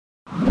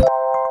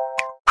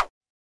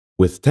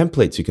With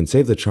templates, you can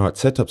save the chart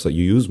setups that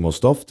you use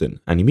most often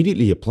and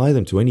immediately apply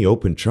them to any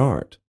open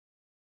chart.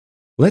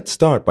 Let's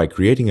start by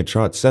creating a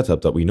chart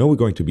setup that we know we're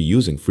going to be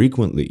using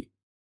frequently.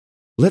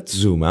 Let's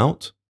zoom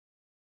out,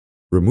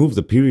 remove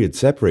the period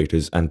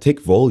separators and tick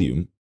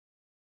volume,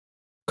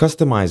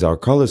 customize our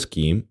color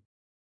scheme,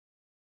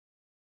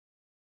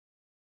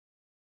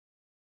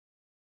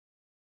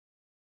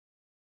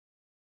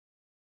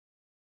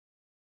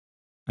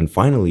 and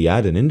finally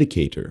add an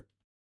indicator.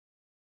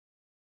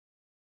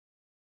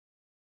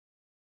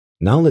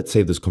 Now let's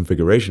save this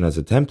configuration as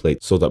a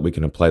template so that we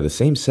can apply the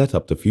same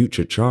setup to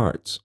future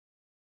charts.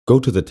 Go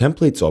to the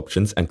Templates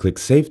options and click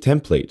Save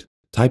Template,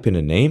 type in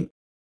a name,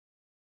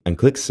 and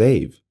click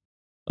Save.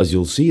 As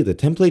you'll see, the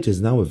template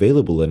is now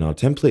available in our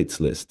templates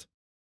list.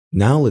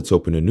 Now let's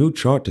open a new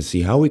chart to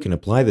see how we can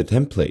apply the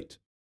template.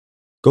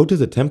 Go to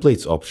the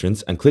Templates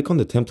options and click on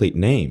the template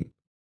name.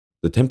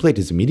 The template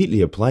is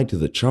immediately applied to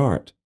the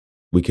chart.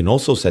 We can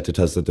also set it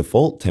as the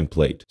default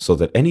template so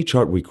that any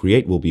chart we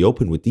create will be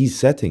open with these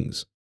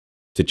settings.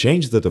 To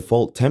change the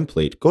default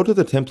template, go to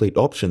the template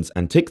options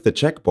and tick the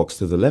checkbox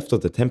to the left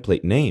of the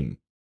template name.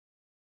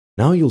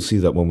 Now you'll see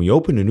that when we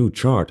open a new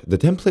chart, the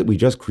template we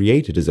just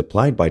created is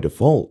applied by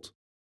default.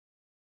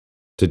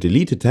 To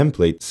delete a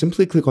template,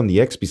 simply click on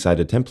the X beside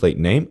a template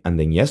name and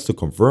then yes to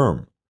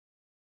confirm.